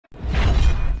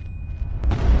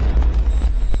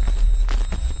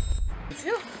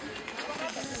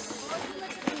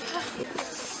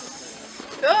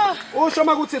Usho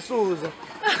makuthi suza.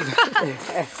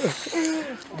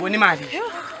 Ubona imali.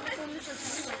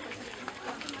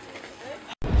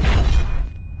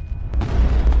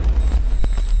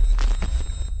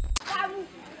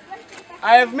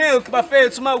 I have milk,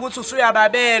 bafethu makuthi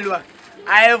usuyababelwa.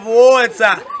 I have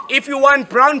water. If you want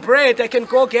brown bread, I can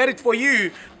go get it for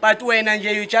you. But when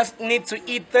you just need to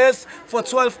eat this for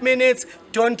 12 minutes,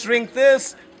 don't drink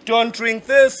this,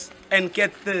 and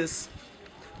get this.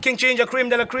 King Ginger Cream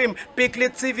de la Cream,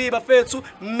 gLitTV, bafethu.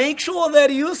 Make sure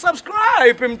that you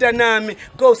subscribe, mtanami.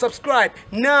 Go subscribe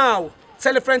now.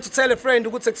 Tell a friend to tell a friend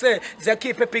ukuthi say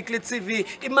ziyakhipha gLitTV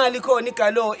imali khona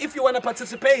igalo. If you want to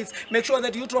participate, make sure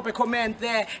that you drop a comment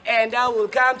there and I will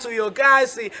come to you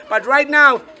guys. But right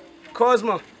now,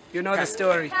 Cosmo, you know the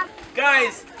story.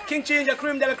 Guys, King Ginger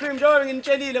Cream de la Cream, Joburg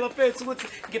ngitshelile bafethu ukuthi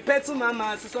ngiphethe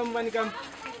umama sisomfani kam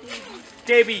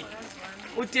Debbie.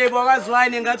 UTebo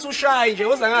akazwani ngathi ushaye nje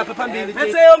uza ngapha phambili.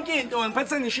 Phethe yonke into,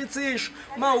 ngiphethe ngishithisho.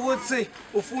 Mawukuthi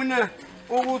ufuna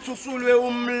ukuthi usulwe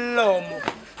umlomo.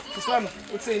 Siswami,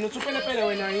 uthini uthupelepele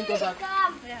wena into zakho?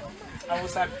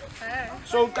 Awusabi.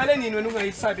 So uqale nini wena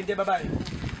ungayisabi into ebabayo?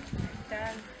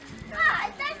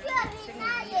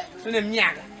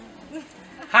 Suneminyaka.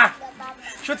 Ha.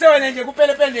 Shuthe wena nje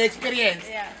kupelepele experience.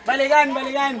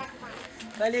 Balekani.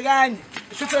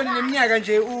 Shuthe wena neminyaka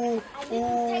nje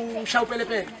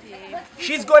ushawupelepele.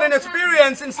 She's got an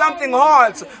experience in something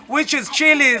hot, which is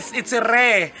chilies. It's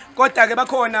rare. Kodwa ke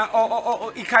bakhona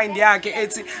ikind yakhe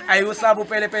ethi ayusaba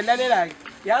upelepele lalela ke.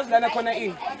 Yazi lana khona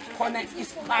ini? Khona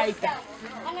ispider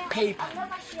paper.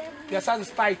 Yasazi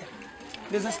spider.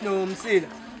 Lesi sinomsila.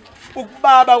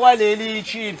 Ukubaba kwaleli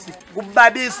chips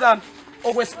kubabisa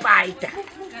okwespider.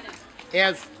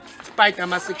 Yes, spider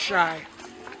masikushaya.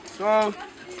 So,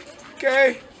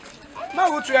 okay.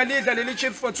 Mawuthi uyalidla leli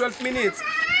chips for 12 minutes.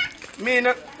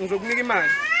 Mina ngizokunika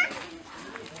imali.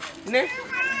 Ne?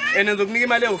 Ngizokunika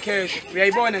imali ecash.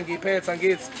 Uyayibona ngiyiphetha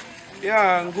ngithi.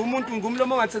 Yeah,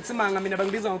 ngumlomo ongathethe imanga mina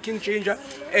bangibiza ngoKing Ginger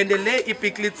and le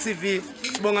gLitTV.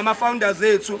 Sibonga ama founders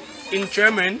ethu in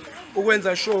German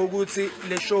ukwenza show ukuthi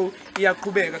le show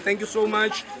iyaqhubeka. Thank you so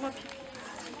much.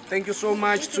 Thank you so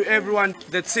much to everyone,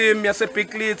 the team, yase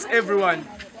gLit, everyone.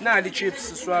 Nali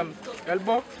chips swami.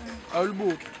 Yalbo?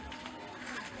 Awulibuki.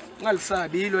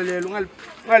 Ngalisabi ilo lelo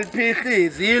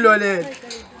ngaliphihlizi ilo lelo.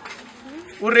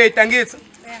 Urate ngithi?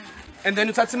 Yeah. And then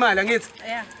uthatha imali ngithi?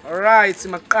 Yeah. All right,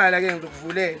 maqala ke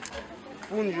ngizokuvulela.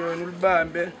 Ufuna nje wena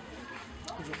ulibambe.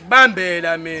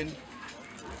 Ngizokubambela mina.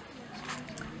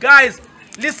 Guys,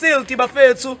 lisealed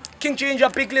bafethu, King Ginger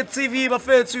gLitTV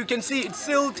bafethu. You can see it's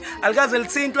sealed. Alikaze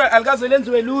lithintwe, alikaze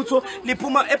lenziwe lutho.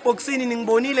 Liphuma eboxini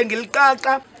ningibonile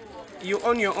ngiliqaqa. You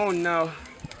on your own now.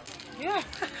 Yeah.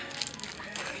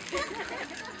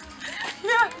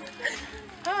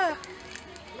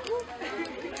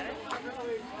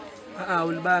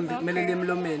 Ulibambi kumele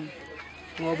lemlomeni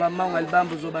ngoba uma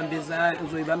ungalibamba uzobambeza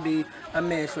uzoyibamba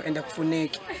amehlo and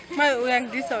akufuneki. Manje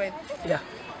uyangidisa wena? Yeah.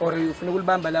 Or ufuna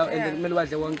ukulibamba la and kumele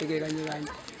wadle wonke ke kanye.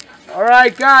 All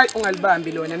right guys,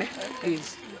 ungalibambi lona ne?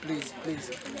 Please.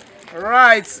 All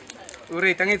right.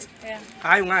 Urita ngithi? Yeah.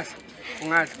 Hayi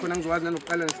ungahle khona ngizokwazi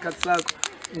nanokuqala nesikhathi sakho.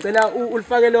 Ngicela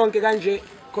ulifake lonke kanje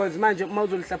because manje uma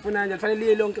uzolihlafuna nje kufanele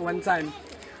liye lonke one time.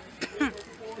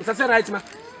 Usase right ma?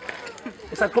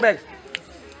 Usaqhubeka?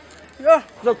 Yo,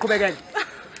 uzoqhubekela.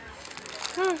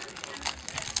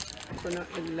 Khona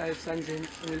live sandeni.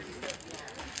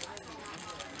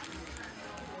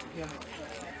 Yeah.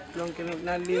 Lonke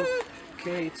nali.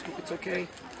 Okay, it's okay.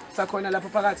 Sakhona lapha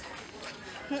phakathi.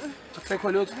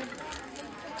 Akusekho lutho.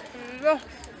 Yo.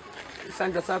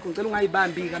 Isandla sakho ngicela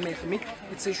ungayibambi kamehlo mi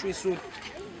itshishu isulu.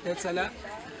 Letha la.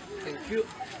 Thank you.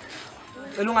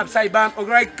 Ngicela ungabisayibamba.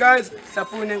 Alright guys,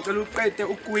 sapune ngicela uqede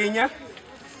ukugwinya.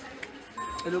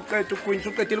 Uqede ukugwinya,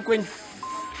 uqede ukugwinya.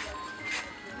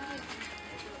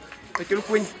 Qede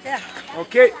ukugwinya. Yeah.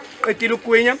 Okay, qede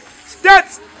ukugwinya.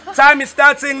 Start. Time is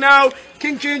starting now.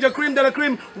 King Ginger Cream de la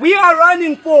Cream. We are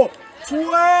running for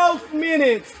 12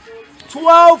 minutes.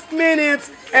 12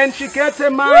 minutes and she gets a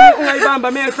man.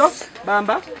 Ungayibamba mehlo.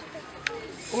 Bamba.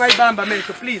 Ungayibamba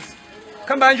mehlo, please.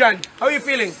 Come Banjan. How are you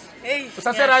feeling? Hey.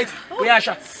 Usase right?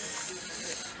 Uyasha.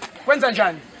 Kwenza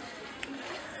njani?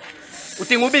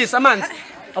 Udinga ubisi amanzi.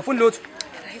 Afuna lutho.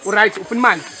 Uright, ufuna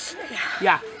imali?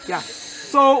 Yeah.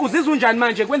 So uzizwa unjani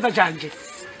manje? Kwenza njani nje?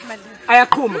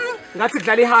 Ayaqhuma. Ngathi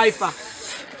kudlala iHiFi.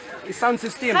 I-sound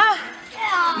system.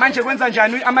 Manje kwenza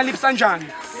njani? Ama-lips anjani?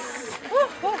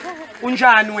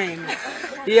 Unjani wena?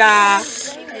 Yeah.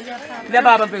 Le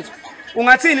baba mfethu.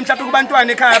 Ungathini mhlawumbe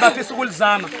kubantwana ekhaya abafisa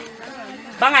ukulizama?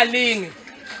 Bangalingi.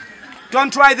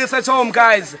 Don't try this at home,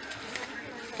 guys.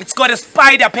 It's got a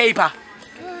spider paper.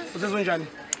 Uzizwa njani?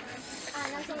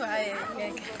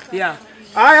 Yeah.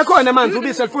 Hayi akhona amanzi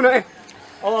ubisi alifuna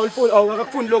awulifuni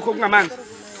akakufuni lokho kungamanzi.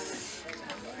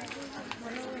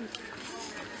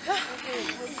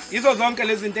 Izo zonke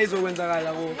lezi zinto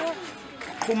ezizokwenzakala ko.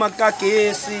 Qhuma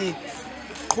kagesi,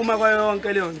 qhuma kwa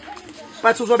yonke leyo nto.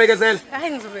 Bathi uzobekezela?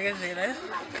 Hayi ngizobekezela.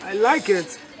 I like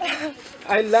it.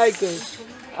 I like it.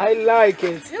 I like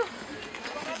it.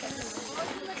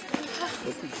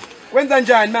 Kwenza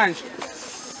njani manje?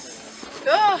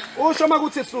 Usho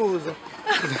makuthi suza.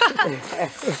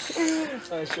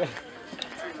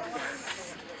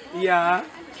 Yeah.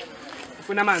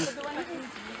 Ufuna amanzi?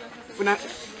 Ufuna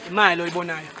imali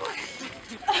oyibonayo?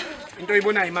 Into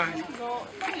oyibonayo imali.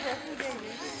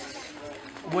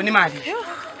 Ubona imali?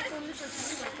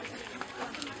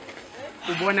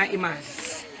 Ubona imali?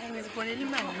 Ngizibonela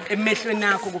imali. Emehlweni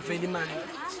akho kuvela imali.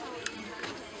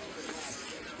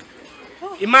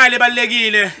 Imali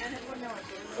ebalekile.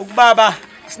 Ukubaba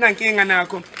sinankinga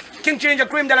nakho. King Ginger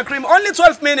cream dala cream only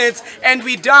 12 minutes and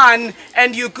we done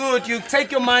and you good, you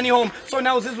take your money home. So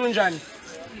now uzizwa njani?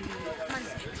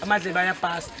 Amadle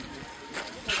bayabhasa.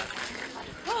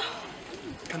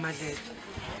 Amadle.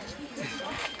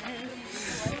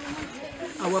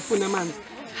 Awafuna amanzi.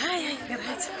 Hayi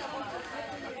right.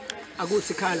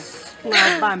 Akuthi khala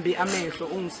ungabambi amehlo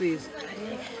ungisize.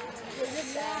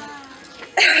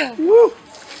 Woo.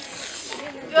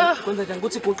 Kwenza njani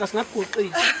ukuthi guqa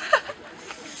singaguqisi.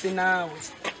 Sinawe.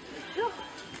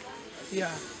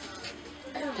 Yeah.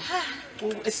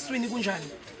 Esiswini kunjani?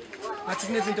 Ngathi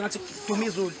kunezinto ngathi duma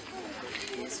izulu.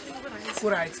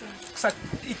 Right.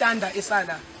 Itanda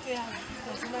esala. Yeah.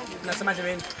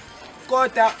 Nasemadlebeni.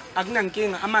 Kodwa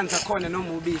akunankinga amanzi akhona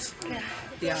noma ubisi.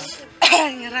 Yeah.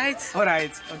 Right. All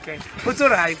right. Okay. It's all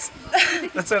right.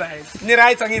 That's all right. Ni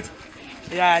right angithi?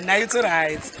 Yeah, now it's all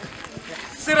right.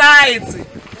 It's right.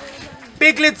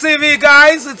 gLitTV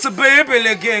guys, it's a baby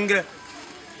again.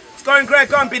 It's going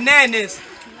crack on bananas.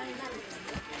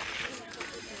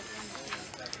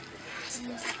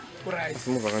 All right.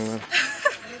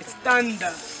 It's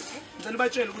thunder. Then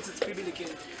batshela ukuthi it's baby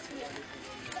again.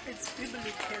 It's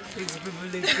biblical. It's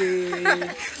baby again.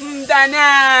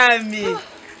 Mntanami.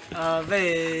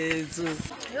 Avethu.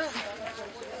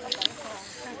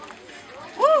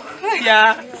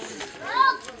 Yeah.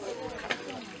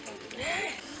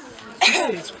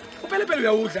 Phela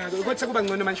uyawudla ukuthi kuba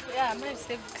ngcono manje. Yeah,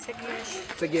 manje sekuyehla.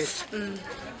 Sekuyehla.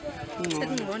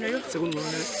 Sekungcono yo.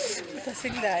 Sekungcono.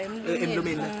 Sekulayo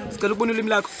emlomeni. Sicela ukubona ulimi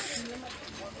lakho.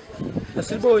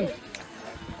 Asiliboni.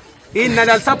 Yini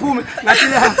nala lisaphuma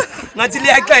ngathi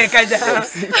liyaxeka nje.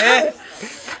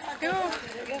 Yo,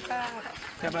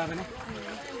 yababa ne?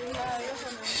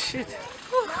 Shit.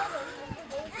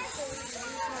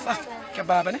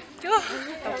 Yababa ne? yo.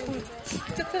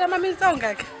 Titsela maminsi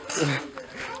ongaka.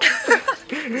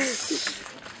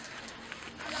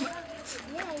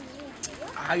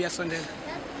 Ah, uyasondela.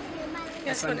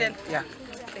 Yasondela. Yeah.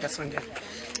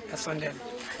 Yasondela.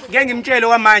 Ngeke ngimtshele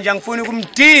kwamanje angifuni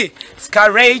ukumdi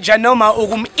Scarage noma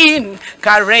ukum-in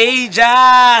Courage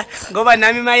ngoba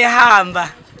nami mayihamba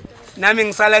nami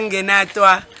ngisala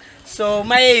ngenatwa so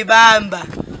mayibamba.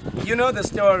 You know the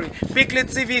story.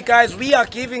 gLitTV guys, we are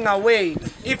giving away.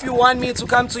 If you want me to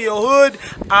come to your hood,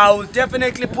 I'll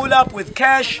definitely pull up with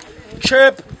cash,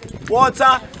 chip,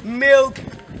 water, milk,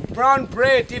 brown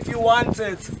bread if you want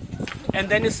it. And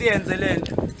then you see in the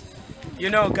land. You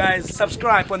know guys,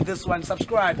 subscribe on this one,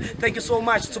 subscribe. Thank you so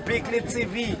much to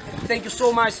gLitTV. Thank you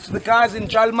so much to the guys in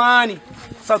Jalmani,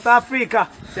 South Africa.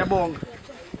 Siyabonga.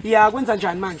 Yeah, kwenza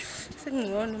njani manje?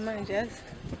 Sekungcono manje yazi.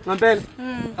 Ngampela?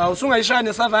 Usungayishaya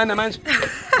nesavana manje.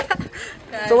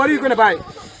 So what are you going to buy?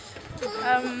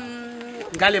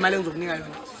 Ngale mali engizokunika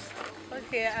yona.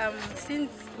 Okay,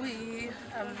 since we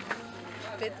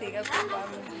birthday kagogo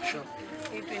Sure.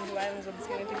 21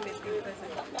 ngizomthengela birthday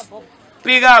present.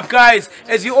 Big up guys.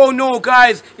 As you all know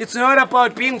guys, it's not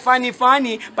about being funny,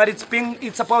 but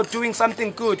it's about doing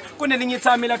something good. Kunelinye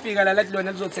time lafika la lathi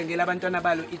lona lizothengela abantwana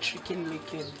balo i-chicken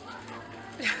licking.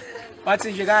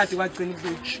 Wathi nje kade wagcina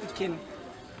i-chicken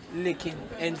licking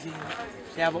endlini.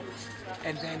 Yabo?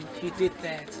 And then he did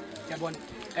that. Yabona?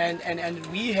 And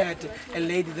we had a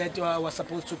lady that was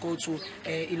supposed to go to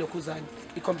Ilokuzan,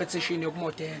 a competition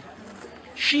yokumodela.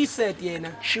 She said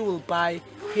yena she will buy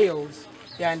heels.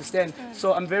 You understand?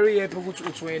 So I'm very happy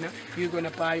ukuthi you're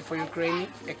gonna buy for your granny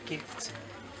a gift.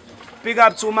 Big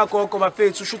up to umagogo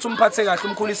bafethu, ushuthi umphathe kahle,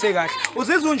 umkhulise kahle.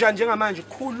 Uzizwa njani njengamanje?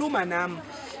 Khuluma nami.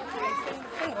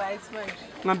 Right manje.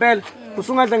 Ngampela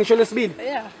usungadla ngisho lesibili?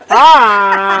 Yeah.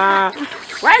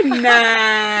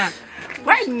 Wena.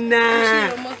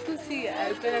 Mafutsi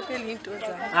ukuthi phela into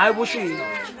zami. Hayi bushini.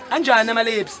 Anjani ama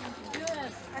lips?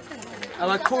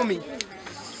 Awaqhumi.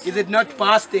 Is it not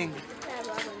busting?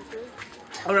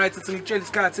 All right, it's ngitshela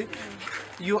isikhathi.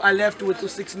 You are left with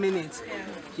 6 minutes.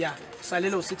 Yeah.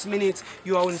 Salelo 6 minutes.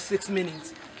 You are on 6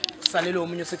 minutes. Salelo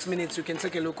omunye 6 minutes. You can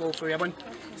take a look over. Yabona?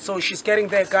 So she's getting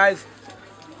there, guys.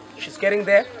 She's getting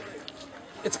there.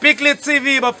 It's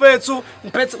gLitTV, bafethu.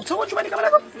 So what you want to come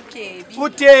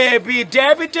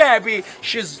Debbie.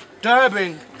 She's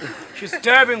dubbing. She's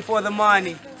dubbing for the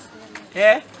money.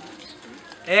 Yeah?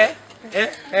 Yeah?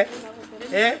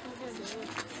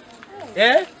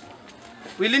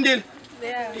 We Lindil?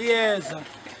 Yeah. Yes.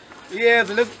 Yes.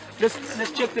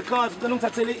 Let's check the cards. Don't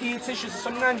tell eat tissues or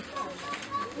something.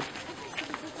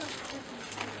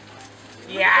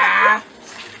 Yeah.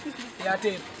 Yeah,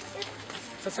 Dave.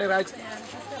 That's right. Yeah,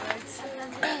 that's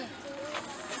right.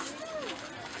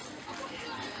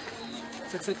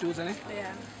 Success tools, eh?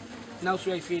 Yeah. Now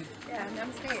so I feel. Yeah,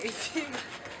 I'm saying it's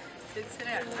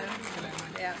real.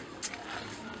 Yeah.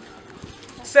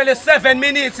 Sell 7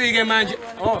 minutes again, man.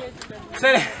 Oh.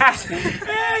 Sell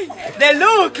hey, they're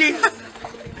looking.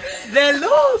 They're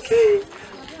looking.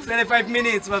 Sell 5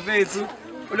 minutes, bafethu.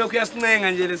 Ulokhu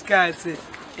yasincenga nje lesikhathi.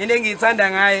 Into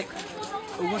engiyithanda ngaye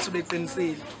ukuthi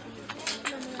ubeqinisile.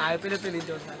 Hayi phela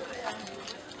into zakho.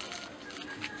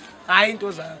 Hayi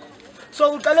into zakho.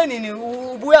 So uqale nini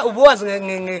ubuyazi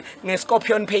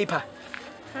nge-scorpion paper?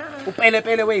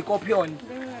 Upelepele we-scorpion.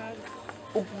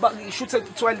 Shuthe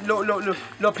kuthiwa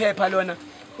lo phepha lona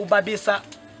ubabisa.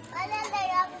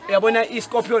 Uyabona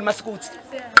i-scorpion masikuthi.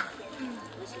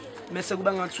 Mase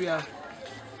kuba ngathi uya.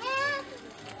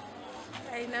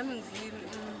 Hayi nami ngizile.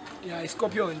 Yeah,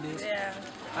 i-scorpion this. Yeah.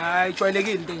 Hayi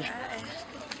jwayelekile into nje.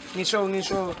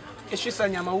 Ngisho eshisa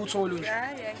nyama utholo nje.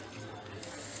 Hayi.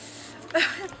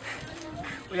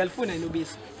 Uyalifuna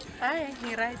inobisi? Hayi,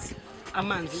 ngi-right.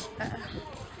 Amanzi?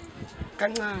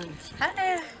 Kancane.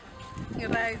 Hayi.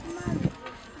 Ngi-right.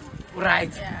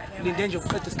 Right. Linde nje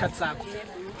uqeda isikhathi sakho.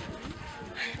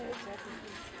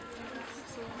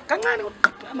 Kancane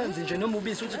amanzi nje noma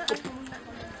ubisi uthi qop.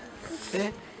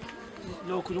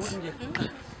 Lokhu nje.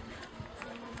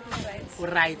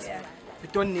 Right. You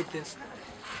don't need this.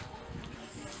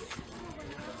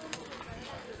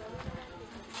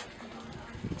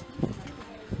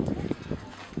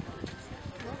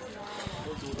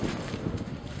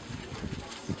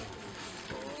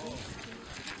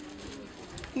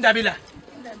 Ndabila.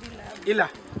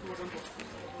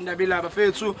 Ndabila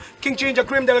bafethu. King Ginger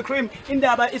Cream de la Cream.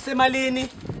 Indaba isemalini.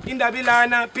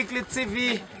 Indabilana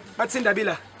gLitTV. Bathi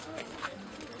Ndabila.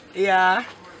 Yeah.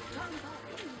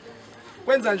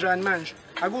 Kwenza njani manje?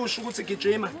 Akusho ukuthi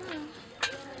gijima.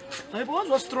 Hayi because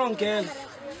was strong girl.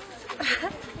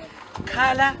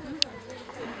 Khala.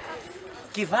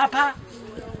 Give up.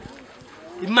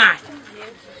 Imali.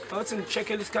 Awuthi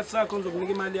ngicheckele isikhathi sakho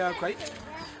ngizokunika imali yakho, hayi.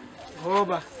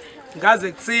 Ngoba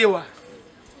ngaze kuthiwa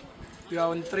you are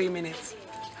on 3 minutes.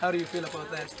 How do you feel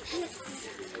about that?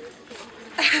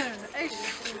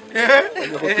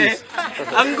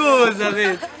 Anguza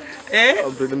bethu.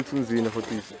 Awubheke emthunzini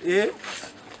futhi.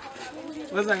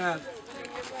 Waza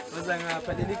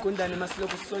ngapha leli gundane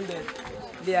masilokhu sisondela.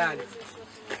 Liyani.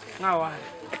 Ngawani.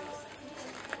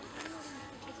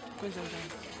 Kwenza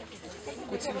njani?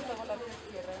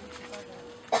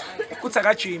 Kuthi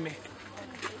akajime.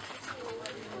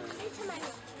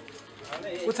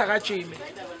 Kuthi akajime.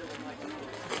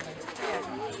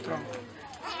 Strong.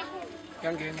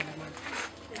 Yangena manje.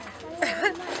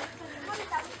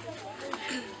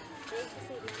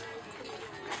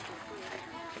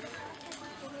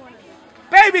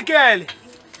 Baby girl.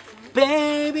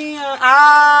 Baby,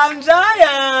 I'm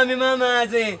Jayami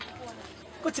mamazi.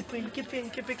 Kuthi pinky.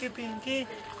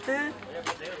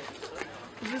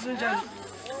 Uzizwe njani?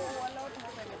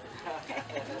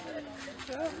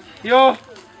 Yo.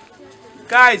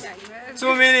 Guys,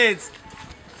 2 minutes.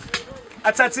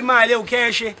 Athatha imali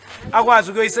ucash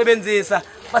akwazi ukuyisebenzisa.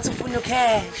 Bathi ufuna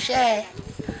ucash.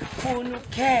 Ufuna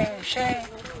ucash.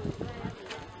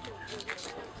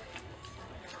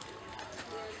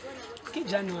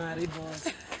 January boss.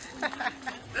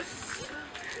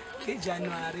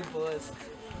 January boss.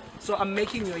 So I'm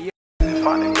making your year.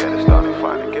 Finally get it started,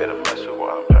 finally get a message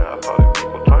while I'm playing. I thought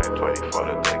people 2020 for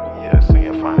the thing. Yeah,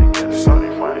 seeing finally get it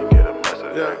started, finally get a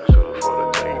message. Zulu for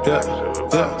the thing.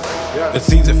 It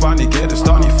seems to finally get it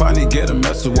started, finally get a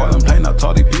message while I'm playing. I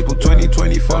told these people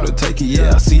 2020 for the taking.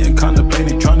 Yeah, I see and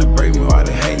contemplating, trying to break me while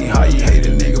they hating. How you hate a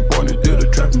nigga born to do the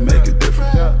trap and make it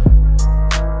different.